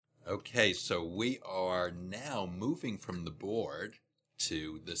Okay, so we are now moving from the board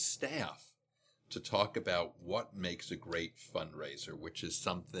to the staff to talk about what makes a great fundraiser, which is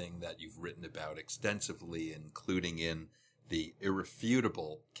something that you've written about extensively, including in the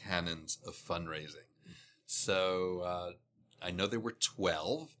Irrefutable Canons of Fundraising. So I know there were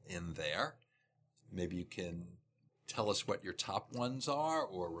 12 in there. Maybe you can tell us what your top ones are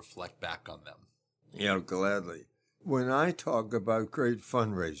or reflect back on them. Yeah, gladly. When I talk about great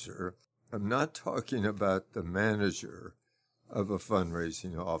fundraiser, I'm not talking about the manager of a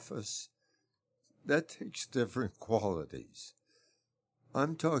fundraising office. That takes different qualities.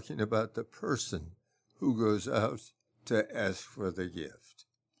 I'm talking about the person who goes out to ask for the gift.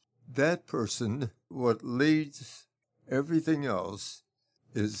 That person, what leads everything else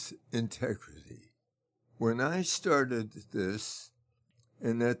is integrity. When I started this,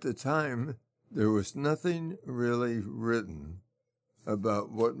 and at the time, there was nothing really written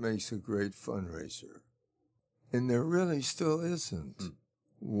about what makes a great fundraiser. And there really still isn't.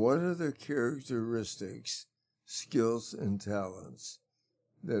 What are the characteristics, skills, and talents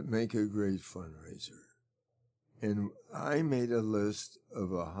that make a great fundraiser? And I made a list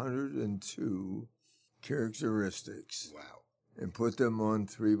of 102 characteristics. Wow. And put them on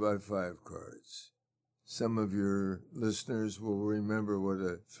 3x5 cards. Some of your listeners will remember what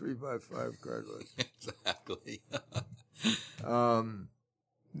a 3x5 card was. Exactly.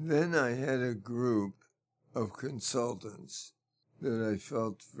 Then I had a group of consultants that I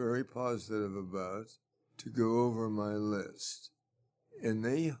felt very positive about to go over my list. And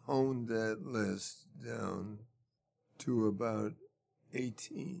they honed that list down to about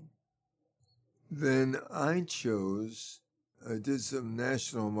 18. Then I did some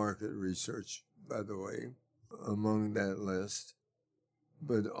national market research, by the way, among that list.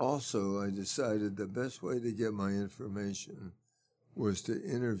 But also I decided the best way to get my information was to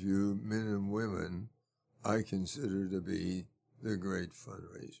interview men and women I consider to be the great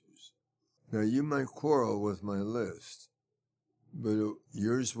fundraisers. Now, you might quarrel with my list, but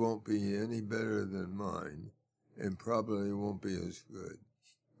yours won't be any better than mine and probably won't be as good.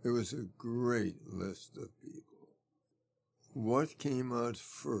 It was a great list of people. What came out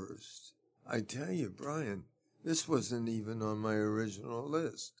first? I tell you, Brian, this wasn't even on my original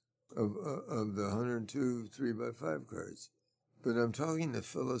list of the 102 3x5 cards. But I'm talking to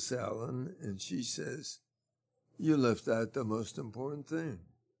Phyllis Allen, and she says, you left out the most important thing.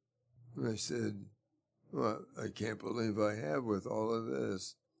 And I said, well, I can't believe I have with all of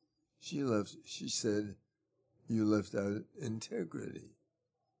this. She said, you left out integrity.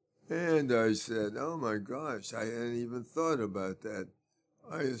 And I said, oh my gosh, I hadn't even thought about that.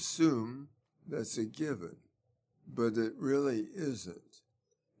 I assume that's a given, but it really isn't.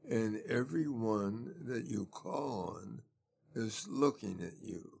 And everyone that you call on is looking at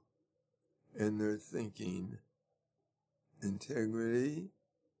you, and they're thinking integrity,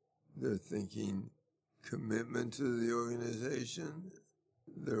 they're thinking commitment to the organization,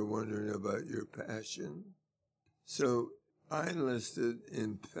 they're wondering about your passion. So I listed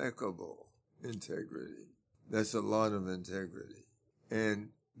impeccable integrity. That's a lot of integrity. And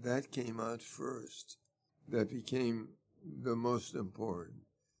that came out first. That became the most important.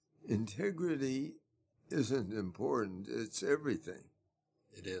 Integrity isn't important. It's everything.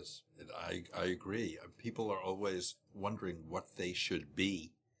 It is. I agree. People are always wondering what they should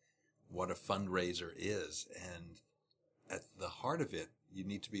be, what a fundraiser is. And at the heart of it, you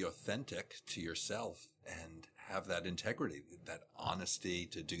need to be authentic to yourself and have that integrity, that honesty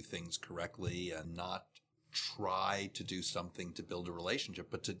to do things correctly and not try to do something to build a relationship,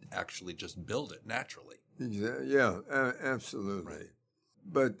 but to actually just build it naturally. Exactly. Yeah, absolutely. Right.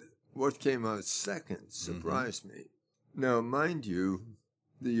 But what came out second surprised me. Now, mind you,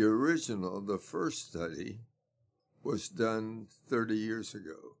 the first study, was done 30 years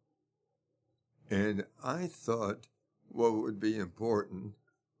ago. And I thought what would be important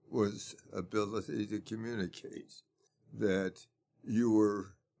was ability to communicate, that you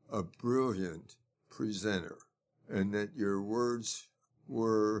were a brilliant presenter and that your words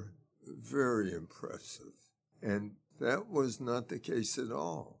were very impressive. And that was not the case at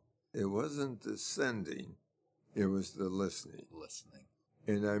all. It wasn't the sending, it was the listening.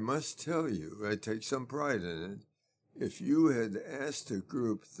 And I must tell you, I take some pride in it, if you had asked a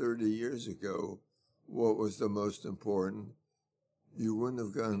group 30 years ago what was the most important, you wouldn't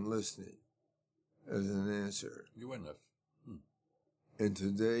have gone listening as an answer. You wouldn't have. And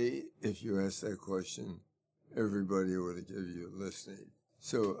today, if you ask that question, everybody would give you listening.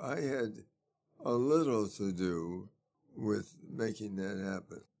 So I had a little to do with making that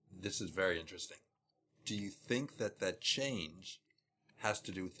happen. This is very interesting. Do you think that change has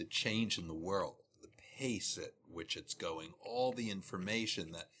to do with the change in the world, the pace at which it's going, all the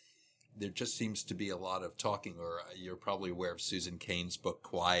information that there just seems to be a lot of talking, or you're probably aware of Susan Cain's book,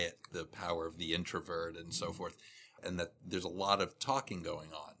 Quiet, The Power of the Introvert, and so forth, and that there's a lot of talking going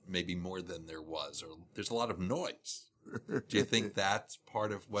on, maybe more than there was, or there's a lot of noise. Do you think that's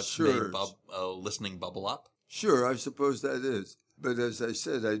part of what's Sure. made listening bubble up? Sure, I suppose that is. But as I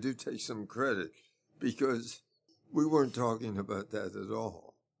said, I do take some credit because we weren't talking about that at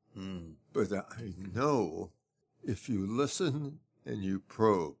all. But I know if you listen and you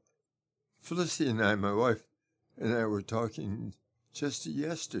probe. Felicity and I, my wife and I, were talking just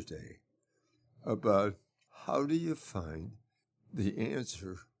yesterday about how do you find the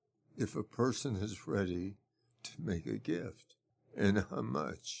answer if a person is ready to make a gift, and how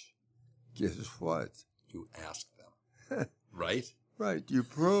much. Guess what? You ask them, right? Right, you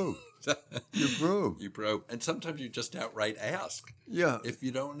probe. You probe. You probe. And sometimes you just outright ask. Yeah, If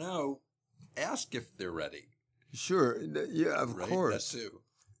you don't know, ask if they're ready. sure. Yeah, of Right? course. That too.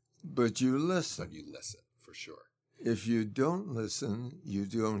 But you listen. But you listen, for sure. If you don't listen, you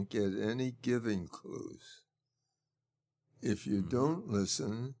don't get any giving clues. If you don't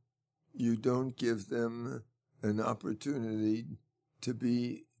listen, you don't give them an opportunity to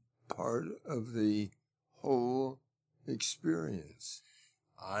be part of the whole experience.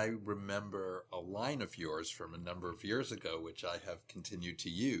 I remember a line of yours from a number of years ago, which I have continued to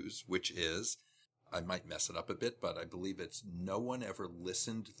use, which is, I might mess it up a bit, but I believe it's, no one ever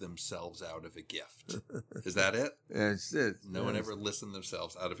listened themselves out of a gift. Is that it? That's it. No one Yes. ever listened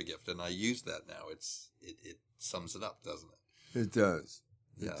themselves out of a gift. And I use that now. It sums it up, doesn't it? It does.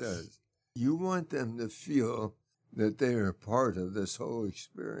 Yes. It does. You want them to feel that they are part of this whole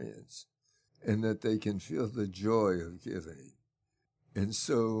experience and that they can feel the joy of giving. And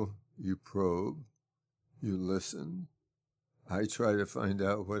so you probe, you listen. I try to find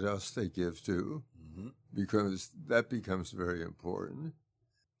out what else they give to, because that becomes very important.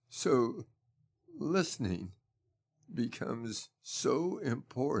 So listening becomes so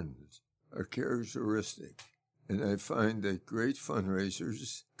important, a characteristic. And I find that great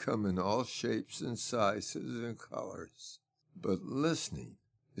fundraisers come in all shapes and sizes and colors. But listening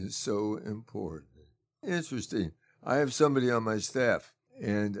is so important. Interesting. I have somebody on my staff,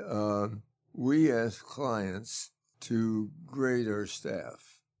 and we ask clients to grade our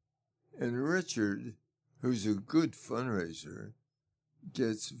staff. And Richard, who's a good fundraiser,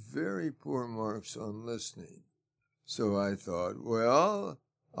 gets very poor marks on listening. So I thought, well,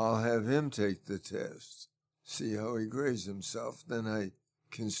 I'll have him take the test, see how he grades himself, then I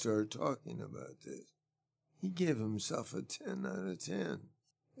can start talking about this. He gave himself a 10 out of 10.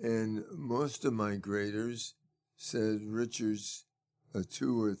 And most of my graders said Richard's a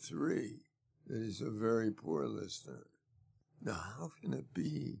 2 or 3, that he's a very poor listener. Now, how can it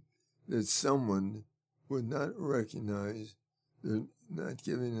be that someone would not recognize they're not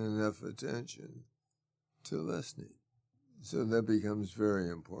giving enough attention to listening? So that becomes very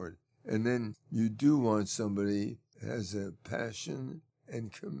important. And then you do want somebody who has a passion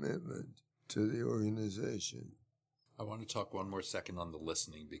and commitment to the organization. I want to talk one more second on the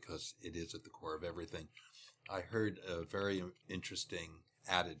listening, because it is at the core of everything. I heard a very interesting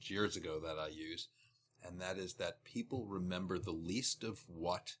adage years ago that I use, and that is that people remember the least of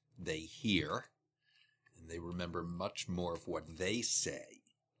what they hear, and they remember much more of what they say.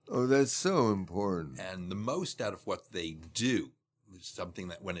 Oh, that's so important. And the most out of what they do is something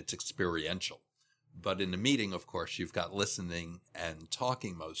that, when it's experiential. But in a meeting, of course, you've got listening and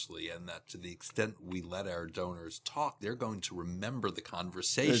talking mostly, and that to the extent we let our donors talk, they're going to remember the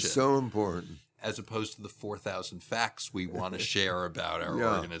conversation. That's so important. As opposed to the 4,000 facts we want to share about our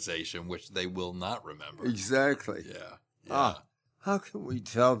Yeah. organization, which they will not remember. Exactly. Yeah. How can we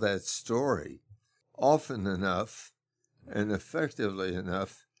tell that story often enough and effectively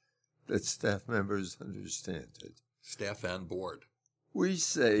enough that staff members understand it? Staff and board. We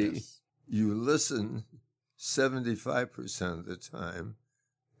say Yes. you listen 75% of the time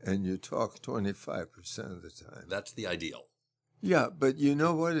and you talk 25% of the time. That's the ideal. Yeah, but you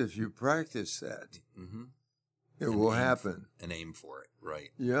know what? If you practice that, it And will aim happen. And aim for it.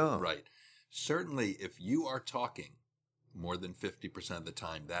 Right. Yeah. Right. Certainly, if you are talking more than 50% of the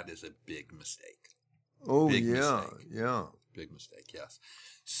time, that is a big mistake. Oh, Big yeah, mistake. yeah. Big mistake, yes.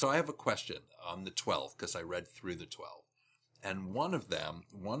 So I have a question on the 12, because I read through the 12. And one of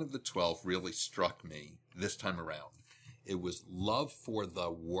the 12 really struck me this time around. It was love for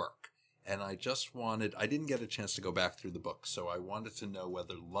the work. And I didn't get a chance to go back through the book, so I wanted to know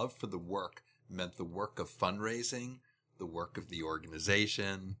whether love for the work meant the work of fundraising, the work of the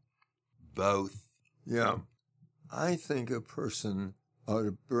organization, both. Yeah. I think a person ought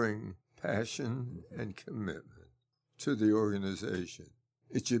to bring passion and commitment to the organization.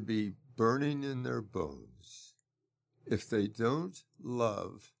 It should be burning in their bones. If they don't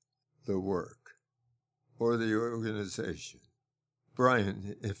love the work or the organization,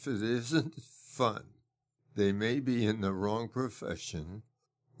 Brian, if it isn't fun, they may be in the wrong profession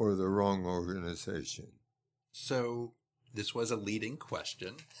or the wrong organization. So this was a leading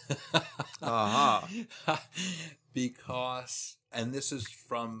question. Aha. Because, and this is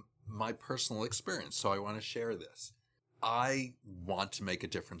from my personal experience, so I want to share this. I want to make a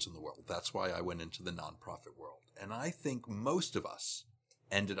difference in the world. That's why I went into the nonprofit world. And I think most of us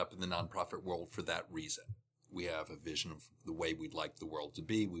ended up in the nonprofit world for that reason. We have a vision of the way we'd like the world to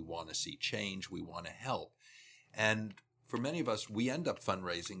be. We want to see change. We want to help. And for many of us, we end up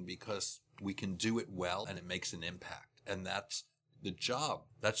fundraising because we can do it well and it makes an impact. And that's the job.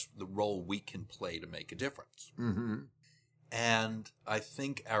 That's the role we can play to make a difference. Mm-hmm. And I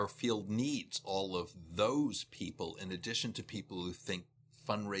think our field needs all of those people in addition to people who think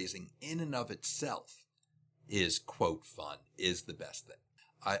fundraising in and of itself is, quote, fun, is the best thing.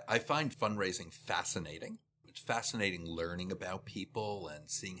 I find fundraising fascinating. It's fascinating learning about people and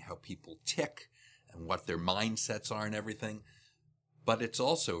seeing how people tick and what their mindsets are and everything. But it's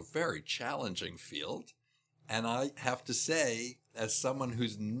also a very challenging field. And I have to say, as someone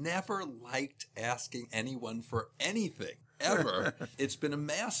who's never liked asking anyone for anything, ever, it's been a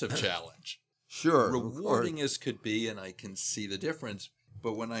massive challenge. Sure. Rewarding as could be, and I can see the difference.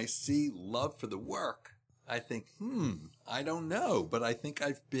 But when I see love for the work, I think, I don't know. But I think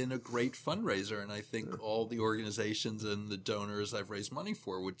I've been a great fundraiser, and I think all the organizations and the donors I've raised money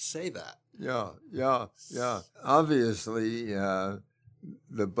for would say that. Yeah. Obviously,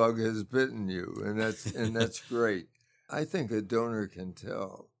 the bug has bitten you, and that's great. I think a donor can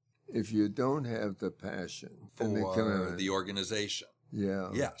tell if you don't have the passion and the commitment. The organization. Yeah.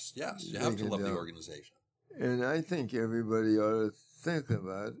 Yes. You have to love the organization. And I think everybody ought to think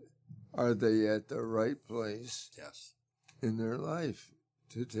about, are they at the right place in their life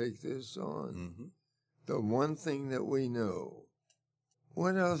to take this on? Mm-hmm. The one thing that we know,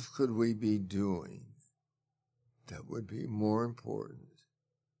 what else could we be doing that would be more important?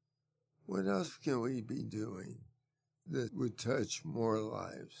 What else can we be doing that would touch more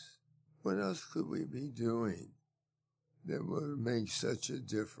lives? What else could we be doing that would make such a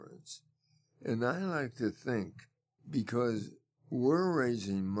difference? And I like to think, because we're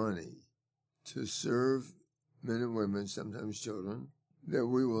raising money to serve men and women, sometimes children, that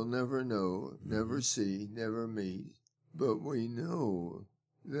we will never know, never see, never meet, but we know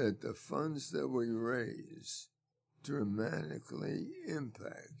that the funds that we raise dramatically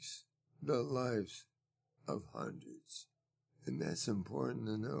impacts the lives of hundreds. And that's important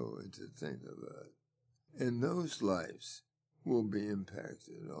to know and to think about. And those lives will be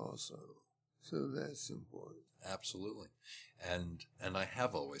impacted also. So that's important. Absolutely. And I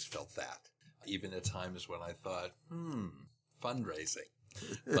have always felt that, even at times when I thought, fundraising.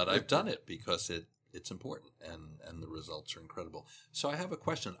 But I've done it because it's important and the results are incredible. So I have a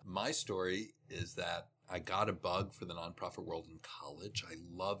question. My story is that I got a bug for the nonprofit world in college. I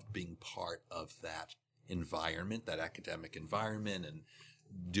loved being part of that environment, that academic environment, and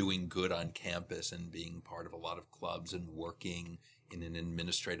doing good on campus and being part of a lot of clubs and working in an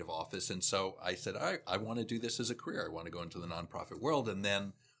administrative office. And so I said, I want to do this as a career. I want to go into the nonprofit world. And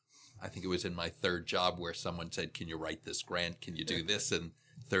then I think it was in my third job where someone said, can you write this grant? Can you do this? And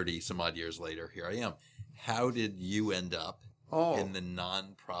 30 some odd years later, here I am. How did you end up in the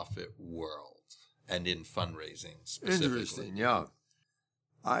nonprofit world and in fundraising specifically? Interesting, yeah.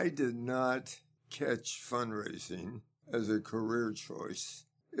 I did not catch fundraising as a career choice.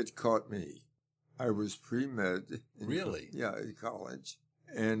 It caught me. I was pre-med. Really? In college.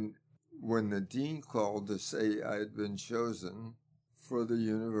 And when the dean called to say I had been chosen for the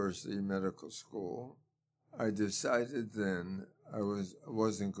university medical school, I decided then I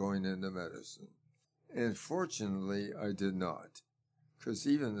wasn't going into medicine. And fortunately, I did not, because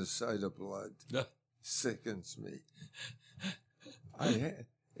even the sight of blood sickens me.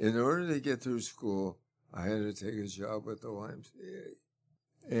 In order to get through school, I had to take a job at the YMCA.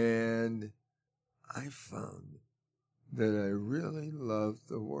 And I found that I really loved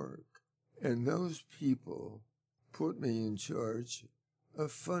the work. And those people put me in charge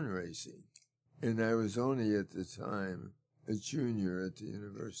of fundraising. And I was only at the time a junior at the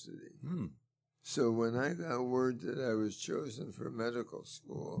university. So when I got word that I was chosen for medical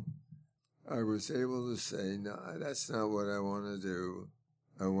school, I was able to say, no, that's not what I want to do.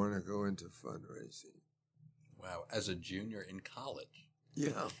 I want to go into fundraising. Wow, as a junior in college.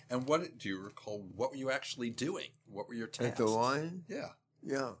 Yeah. And what do you recall? What were you actually doing? What were your tasks? At the Y? Yeah.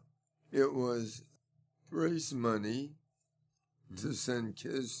 Yeah. It was raise money to send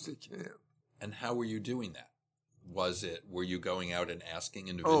kids to camp. And how were you doing that? Were you going out and asking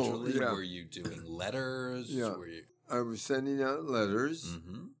individually? Oh, yeah. Were you doing letters? Yeah. Were you... I was sending out letters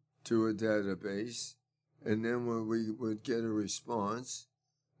Mm-hmm. to a database, and then when we would get a response,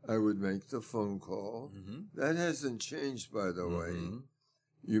 I would make the phone call. Mm-hmm. That hasn't changed, by the way. Mm-hmm.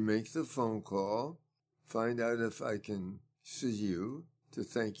 You make the phone call, find out if I can see you to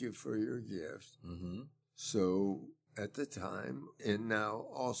thank you for your gift. Mm-hmm. So at the time, and now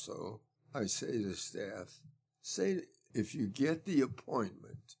also, I say to staff, if you get the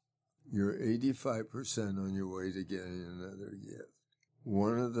appointment, you're 85% on your way to getting another gift.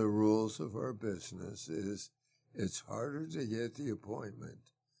 One of the rules of our business is it's harder to get the appointment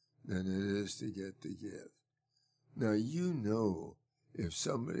than it is to get the gift. Now, you know, if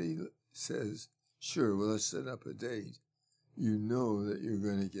somebody says, sure, well, let's set up a date, you know that you're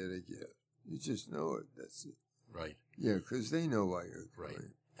going to get a gift. You just know it. That's it. Right. Yeah, because they know why you're coming.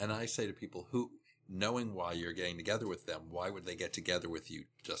 Right. And I say to people knowing why you're getting together with them, why would they get together with you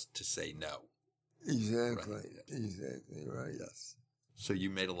just to say no? Exactly. Right. Exactly right. Yes. So you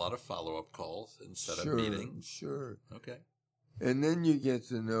made a lot of follow-up calls and set up Sure, meetings. sure. Okay. And then you get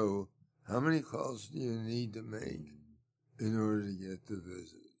to know how many calls do you need to make in order to get the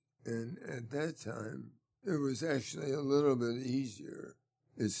visit. And at that time, it was actually a little bit easier,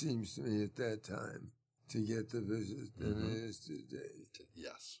 it seems to me at that time, to get the visit than it is today.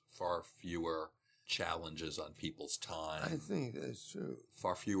 Yes. Far fewer challenges on people's time. I think that's true.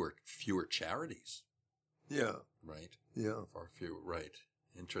 Far fewer charities. Yeah. Right? Yeah. Far fewer. Right.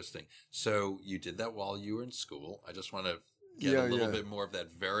 Interesting. So you did that while you were in school. I just want to get a little bit more of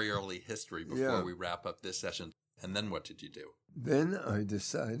that very early history before we wrap up this session. And then what did you do? Then I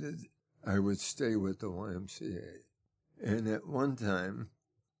decided I would stay with the YMCA. And at one time,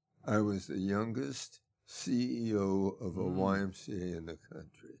 I was the youngest CEO of a YMCA in the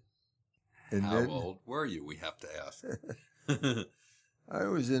country. And How old were you, we have to ask? I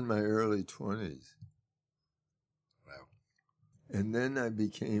was in my early 20s. Wow. And then I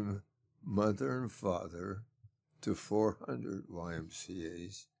became mother and father to 400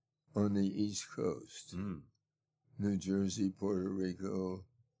 YMCAs on the East Coast. New Jersey, Puerto Rico,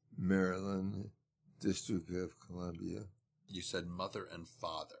 Maryland, District of Columbia. You said mother and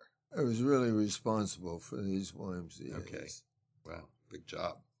father. I was really responsible for these YMCAs. Okay. Wow. Big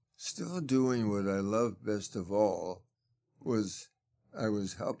job. Still doing what I loved best of all was I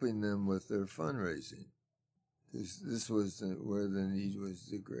was helping them with their fundraising. This was where the need was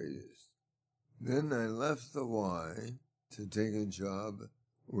the greatest. Then I left the Y to take a job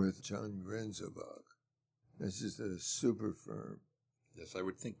with John Grenzebach. That's just a super firm. Yes, I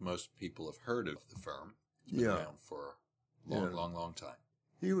would think most people have heard of the firm. It's been around for a long time.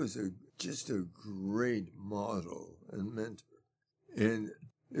 He was just a great model and mentor. And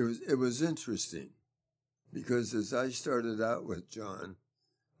it was interesting because as I started out with John,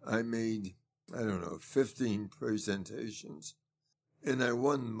 I made, 15 presentations, and I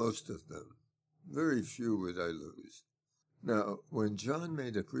won most of them. Very few would I lose. Now, when John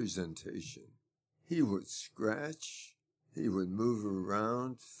made a presentation, he would scratch, he would move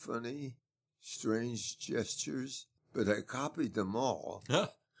around, funny, strange gestures, but I copied them all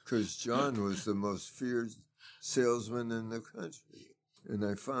because John was the most feared salesman in the country. And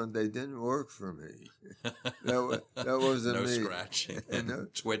I found they didn't work for me. That wasn't no me. Scratching and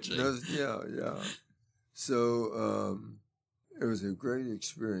twitching. Yeah. So it was a great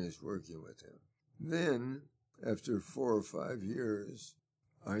experience working with him. Then, after 4 or 5 years,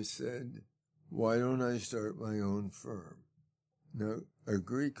 I said, why don't I start my own firm? Now, a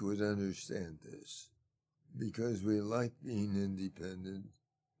Greek would understand this because we like being independent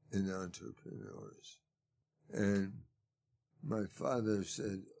and entrepreneurs. And my father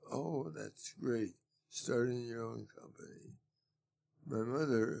said, oh, that's great, starting your own company. My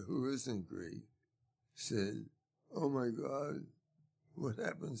mother, who isn't Greek, said, oh my God, what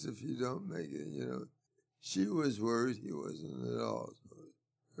happens if you don't make it? She was worried, he wasn't at all. So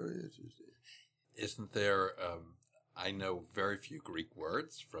very interesting. Isn't there, I know very few Greek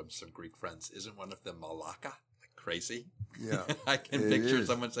words from some Greek friends. Isn't one of them malaka? Like crazy? Yeah. I can picture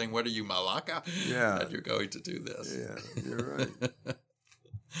someone saying, what are you, malaka? Yeah. That you're going to do this. Yeah, you're right.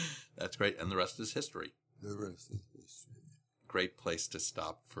 That's great. And the rest is history. The rest is history. Great place to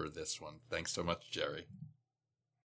stop for this one. Thanks so much, Jerry.